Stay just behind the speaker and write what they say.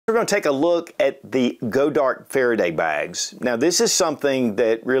We're going to take a look at the GoDark Faraday bags. Now this is something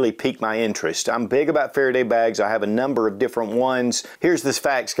that really piqued my interest. I'm big about Faraday bags. I have a number of different ones. Here's the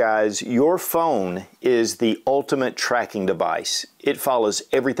facts, guys. Your phone is the ultimate tracking device. It follows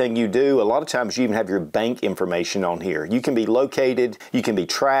everything you do. A lot of times you even have your bank information on here. You can be located, you can be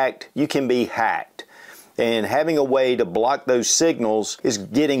tracked, you can be hacked. And having a way to block those signals is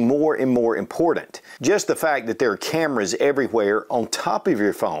getting more and more important. Just the fact that there are cameras everywhere on top of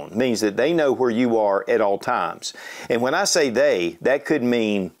your phone means that they know where you are at all times. And when I say they, that could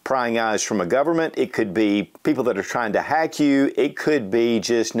mean prying eyes from a government, it could be people that are trying to hack you, it could be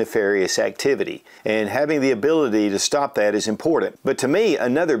just nefarious activity. And having the ability to stop that is important. But to me,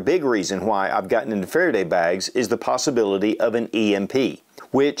 another big reason why I've gotten into Faraday bags is the possibility of an EMP,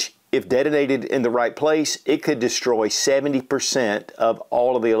 which if detonated in the right place, it could destroy 70% of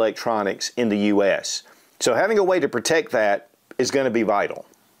all of the electronics in the US. So having a way to protect that is going to be vital.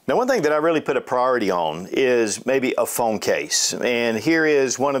 Now, one thing that I really put a priority on is maybe a phone case. And here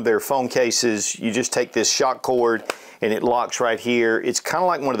is one of their phone cases. You just take this shock cord and it locks right here. It's kind of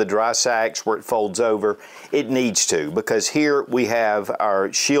like one of the dry sacks where it folds over. It needs to, because here we have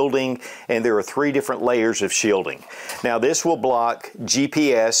our shielding, and there are 3 different layers of shielding. Now this will block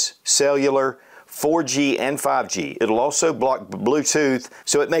GPS, cellular, 4G and 5G. It'll also block Bluetooth,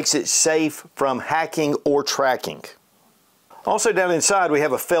 so it makes it safe from hacking or tracking. Also down inside we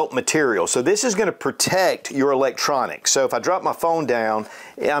have a felt material, so this is going to protect your electronics. So if I drop my phone down,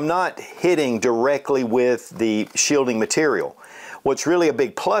 I'm not hitting directly with the shielding material. What's really a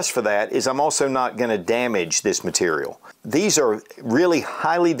big plus for that is I'm also not going to damage this material. These are really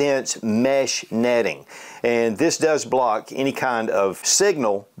highly dense mesh netting, and this does block any kind of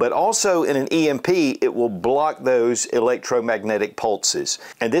signal, but also in an EMP it will block those electromagnetic pulses.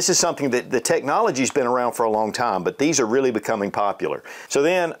 And this is something that the technology's been around for a long time, but these are really becoming popular. So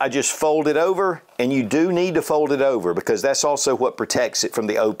then I just fold it over, and you do need to fold it over because that's also what protects it from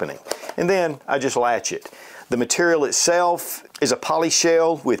the opening. And then I just latch it. The material itself is a poly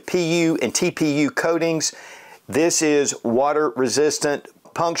shell with PU and TPU coatings. This is water resistant,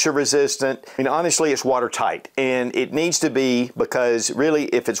 puncture resistant. I mean, honestly, it's watertight, and it needs to be, because really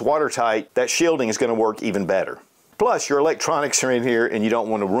if it's watertight, that shielding is going to work even better. Plus, your electronics are in here and you don't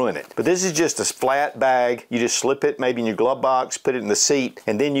want to ruin it. But this is just a flat bag. You just slip it maybe in your glove box, put it in the seat,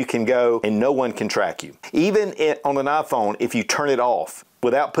 and then you can go and no one can track you. Even on an iPhone, if you turn it off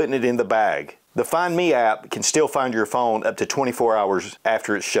without putting it in the bag, the Find Me app can still find your phone up to 24 hours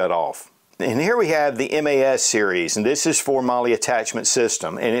after it's shut off. And here we have the MAS series, and this is for MOLLE attachment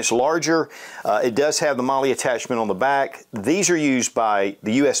system, and it's larger. It does have the MOLLE attachment on the back. These are used by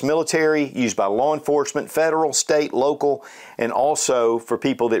the US military, used by law enforcement, federal, state, local, and also for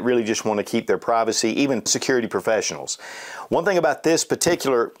people that really just want to keep their privacy, even security professionals. One thing about this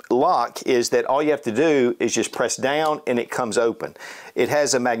particular lock is that all you have to do is just press down and it comes open. It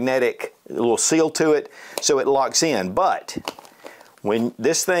has a magnetic little seal to it, so it locks in. But when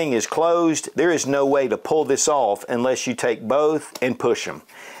this thing is closed, there is no way to pull this off unless you take both and push them.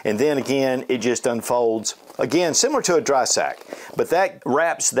 And then again, it just unfolds. Again, similar to a dry sack, but that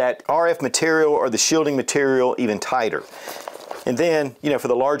wraps that RF material or the shielding material even tighter. And then, you know, for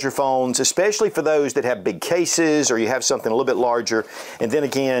the larger phones, especially for those that have big cases or you have something a little bit larger, and then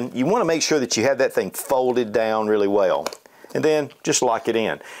again, you want to make sure that you have that thing folded down really well. And then just lock it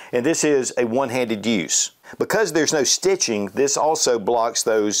in. And this is a one-handed use. Because there's no stitching, this also blocks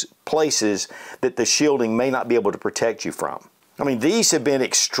those places that the shielding may not be able to protect you from. I mean, these have been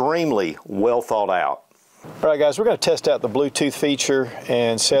extremely well thought out. All right, guys, we're going to test out the Bluetooth feature,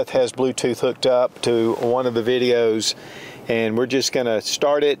 and Seth has Bluetooth hooked up to one of the videos, and we're just going to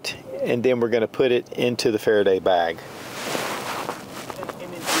start it, and then we're going to put it into the Faraday bag.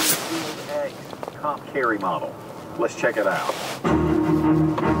 An EMP Attack comp carry model. Let's check it out.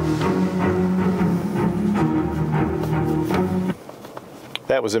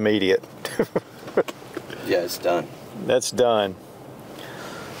 That was immediate. Yeah, it's done. That's done.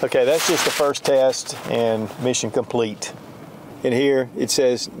 Okay, that's just the first test and mission complete. And here it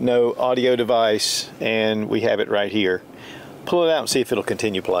says no audio device, and we have it right here. Pull it out and see if it'll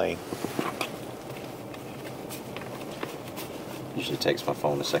continue playing. Usually takes my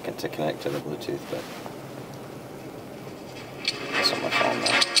phone a second to connect to the Bluetooth, but it's on my phone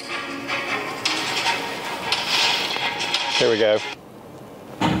now. There we go.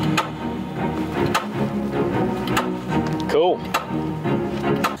 Cool.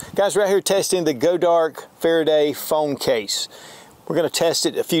 Guys, we're out here testing the GoDark Faraday phone case. We're going to test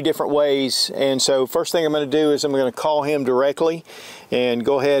it a few different ways, and so first thing I'm going to do is I'm going to call him directly and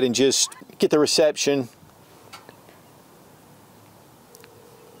go ahead and just get the reception.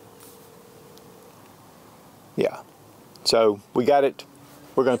 Yeah. So we got it.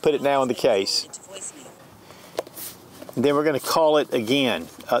 We're going to put it now in the case. And then we're going to call it again.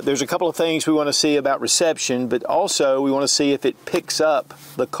 There's a couple of things we want to see about reception, but also we want to see if it picks up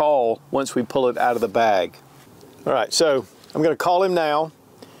the call once we pull it out of the bag. All right, so I'm going to call him now.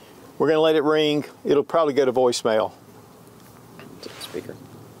 We're going to let it ring. It'll probably go to voicemail. Speaker.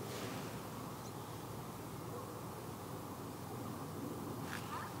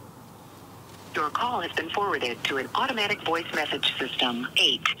 Your call has been forwarded to an automatic voice message system.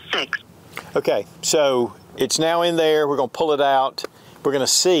 86. Okay, so it's now in there. We're going to pull it out. We're going to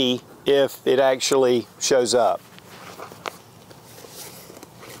see if it actually shows up.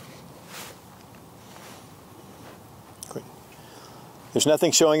 There's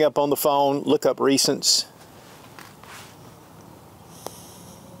nothing showing up on the phone. Look up recents.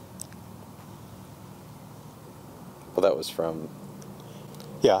 Well, that was from...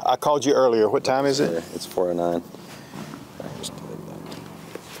 Yeah, I called you earlier. What time is it? It's 4:09. Just delete that.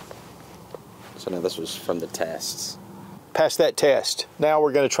 So now this was from the tests. Pass that test. Now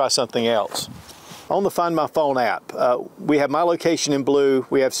we're going to try something else. On the Find My Phone app, we have my location in blue.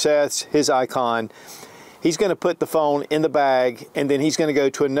 We have Seth's, his icon. He's going to put the phone in the bag, and then he's going to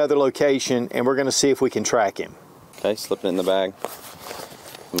go to another location, and we're going to see if we can track him. Okay, slip it in the bag.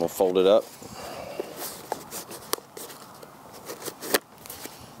 And we'll fold it up.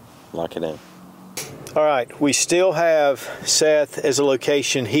 Lock it in. All right, we still have Seth as a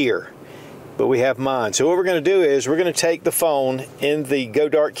location here, but we have mine. So what we're going to do is we're going to take the phone in the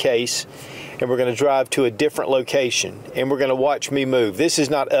GoDark case, and we're going to drive to a different location, and we're going to watch me move. This is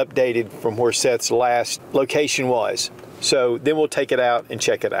not updated from where Seth's last location was. So then we'll take it out and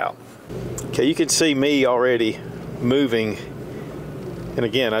check it out. Okay, you can see me already moving, and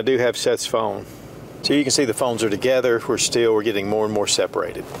again, I do have Seth's phone. So you can see the phones are together. We're getting more and more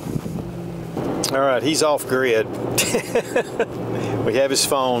separated. All right, he's off grid. We have his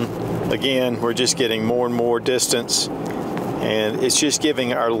phone. Again, we're just getting more and more distance, and it's just giving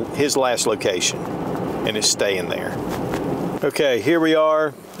his last location, and it's staying there. Okay, here we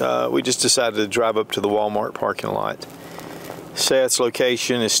are. We just decided to drive up to the Walmart parking lot. Seth's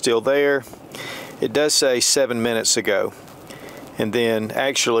location is still there. It does say 7 minutes ago, and then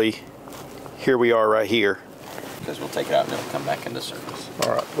actually, here we are right here. Because we'll take it out and it'll come back into service.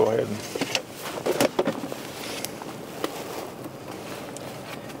 All right, go ahead.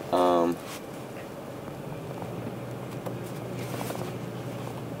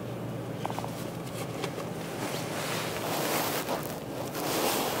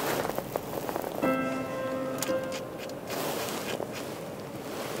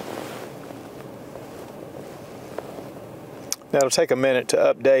 Now it'll take a minute to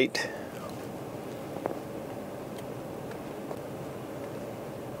update.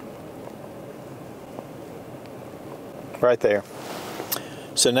 Right there.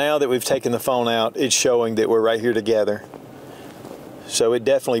 So now that we've taken the phone out, it's showing that we're right here together. So it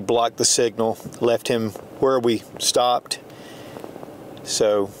definitely blocked the signal, left him where we stopped.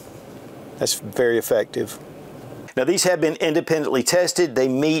 So that's very effective. Now these have been independently tested. They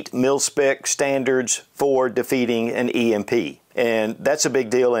meet mil-spec standards for defeating an EMP. And that's a big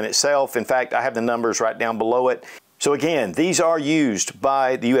deal in itself. In fact, I have the numbers right down below it. So again, these are used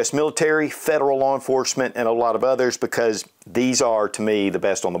by the U.S. military, federal law enforcement, and a lot of others because these are, to me, the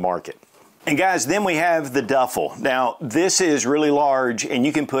best on the market. And guys, then we have the duffel. Now, this is really large, and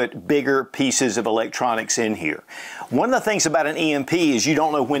you can put bigger pieces of electronics in here. One of the things about an EMP is you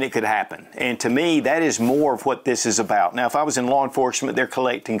don't know when it could happen. And to me, that is more of what this is about. Now, if I was in law enforcement, they're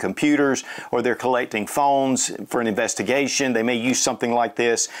collecting computers or they're collecting phones for an investigation. They may use something like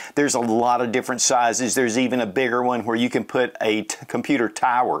this. There's a lot of different sizes. There's even a bigger one where you can put a computer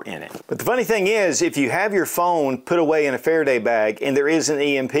tower in it. But the funny thing is, if you have your phone put away in a Faraday bag and there is an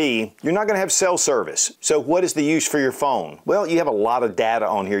EMP, you're not going to have cell service. So what is the use for your phone? Well, you have a lot of data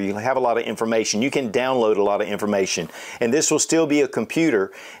on here. You have a lot of information. You can download a lot of information. And this will still be a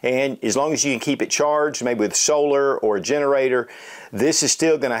computer. And as long as you can keep it charged, maybe with solar or a generator, this is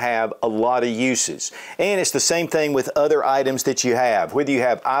still going to have a lot of uses. And it's the same thing with other items that you have. Whether you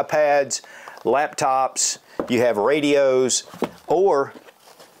have iPads, laptops, you have radios, or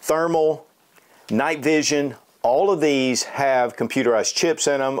thermal, night vision, all of these have computerized chips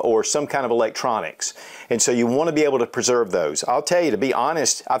in them or some kind of electronics. And so you want to be able to preserve those. I'll tell you, to be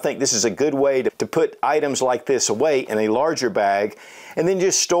honest, I think this is a good way to put items like this away in a larger bag and then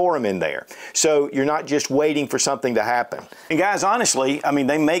just store them in there. So you're not just waiting for something to happen. And guys, honestly, I mean,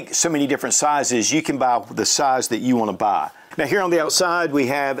 they make so many different sizes. You can buy the size that you want to buy. Now here on the outside we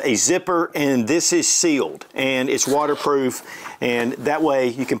have a zipper, and this is sealed and it's waterproof, and that way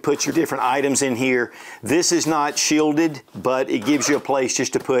you can put your different items in here. This is not shielded, but it gives you a place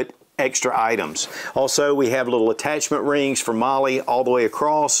just to put extra items. Also, we have little attachment rings for Molly all the way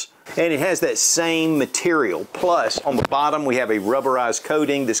across, and it has that same material. Plus, on the bottom, we have a rubberized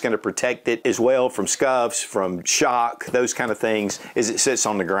coating that's going to protect it as well from scuffs, from shock, those kind of things as it sits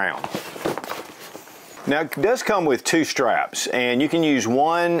on the ground. Now, it does come with 2 straps, and you can use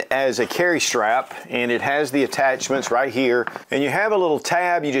one as a carry strap, and it has the attachments right here. And you have a little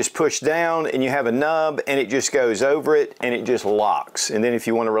tab you just push down, and you have a nub, and it just goes over it, and it just locks. And then if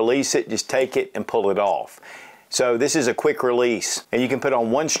you want to release it, just take it and pull it off. So this is a quick release, and you can put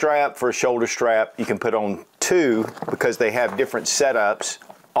on 1 strap for a shoulder strap. You can put on 2 because they have different setups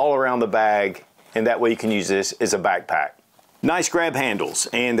all around the bag, and that way you can use this as a backpack. Nice grab handles,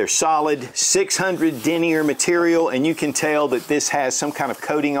 and they're solid 600 denier material, and you can tell that this has some kind of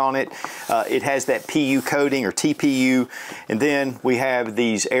coating on it. It has that PU coating or TPU, and then we have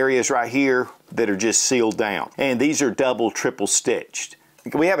these areas right here that are just sealed down, and these are double, triple stitched.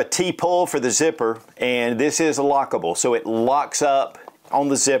 We have a T-pull for the zipper, and this is lockable, so it locks up on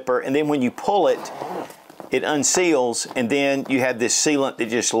the zipper, and then when you pull it, it unseals, and then you have this sealant that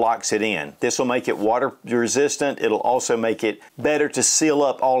just locks it in. This will make it water resistant. It'll also make it better to seal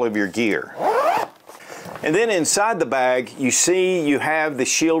up all of your gear. And then inside the bag, you see you have the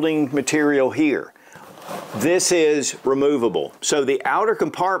shielding material here. This is removable. So the outer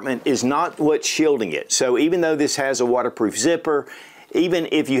compartment is not what's shielding it. So even though this has a waterproof zipper, even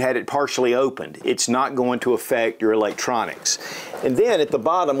if you had it partially opened, it's not going to affect your electronics. And then at the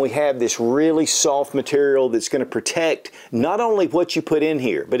bottom, we have this really soft material that's going to protect not only what you put in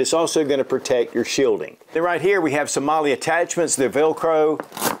here, but it's also going to protect your shielding. Then right here, we have some Molly attachments. They're Velcro.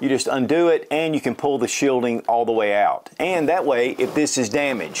 You just undo it, and you can pull the shielding all the way out. And that way, if this is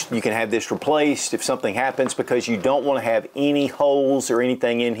damaged, you can have this replaced if something happens, because you don't want to have any holes or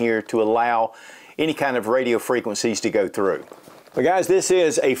anything in here to allow any kind of radio frequencies to go through. But guys, this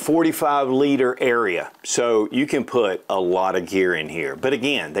is a 45-liter area, so you can put a lot of gear in here. But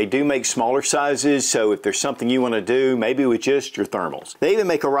again, they do make smaller sizes, so if there's something you want to do, maybe with just your thermals. They even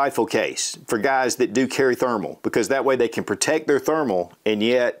make a rifle case for guys that do carry thermal, because that way they can protect their thermal, and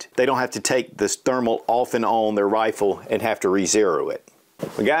yet they don't have to take this thermal off and on their rifle and have to re-zero it.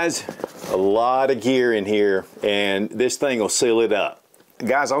 But guys, a lot of gear in here, and this thing will seal it up.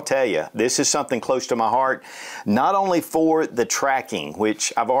 Guys, I'll tell you, this is something close to my heart, not only for the tracking,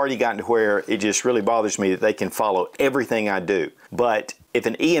 which I've already gotten to where it just really bothers me that they can follow everything I do. But if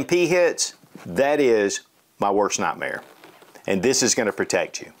an EMP hits, that is my worst nightmare. And this is going to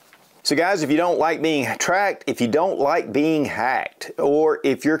protect you. So guys, if you don't like being tracked, if you don't like being hacked, or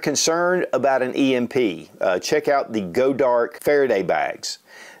if you're concerned about an EMP, check out the GoDark Faraday bags.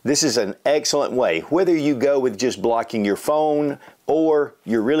 This is an excellent way, whether you go with just blocking your phone or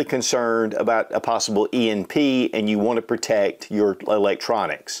you're really concerned about a possible EMP and you want to protect your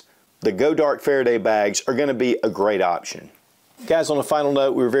electronics. The GoDark Faraday bags are going to be a great option. Guys, on a final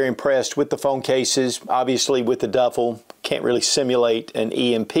note, we were very impressed with the phone cases. Obviously with the duffel, can't really simulate an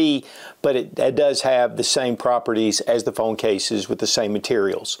EMP, but it does have the same properties as the phone cases with the same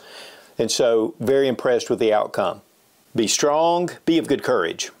materials. And so, very impressed with the outcome. Be strong, be of good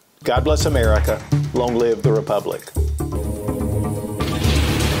courage. God bless America. Long live the Republic.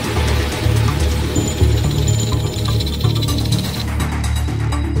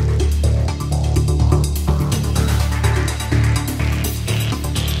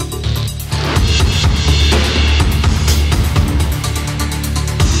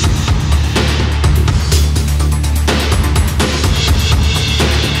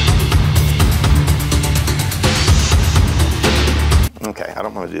 Okay, I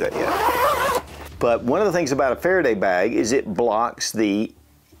don't want to do that yet. But one of the things about a Faraday bag is it blocks the,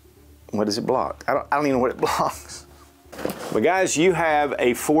 what does it block? I don't even know what it blocks. But guys, you have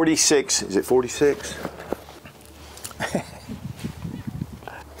a 46, is it 46? You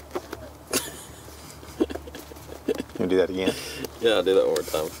want to do that again? Yeah, I'll do that one more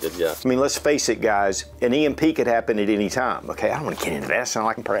time. Good job. I mean, let's face it, guys, an EMP could happen at any time. Okay, I don't want to get into that. I sound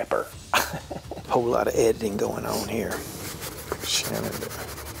like a prepper. Whole lot of editing going on here.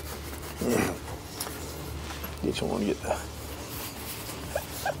 Yeah. You just want to get the...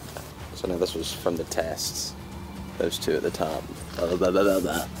 So now this was from the tests. Those two at the top.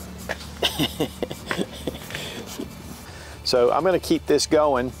 So I'm going to keep this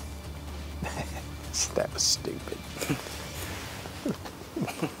going. That was stupid.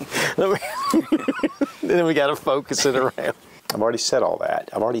 Then we got to focus it around. I've already said all that.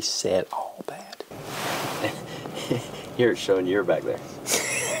 I've already said all that. Here, it's showing you're back there.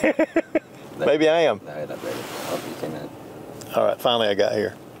 Maybe I am. No, not there. Oh, you came in. All right, finally I got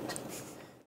here.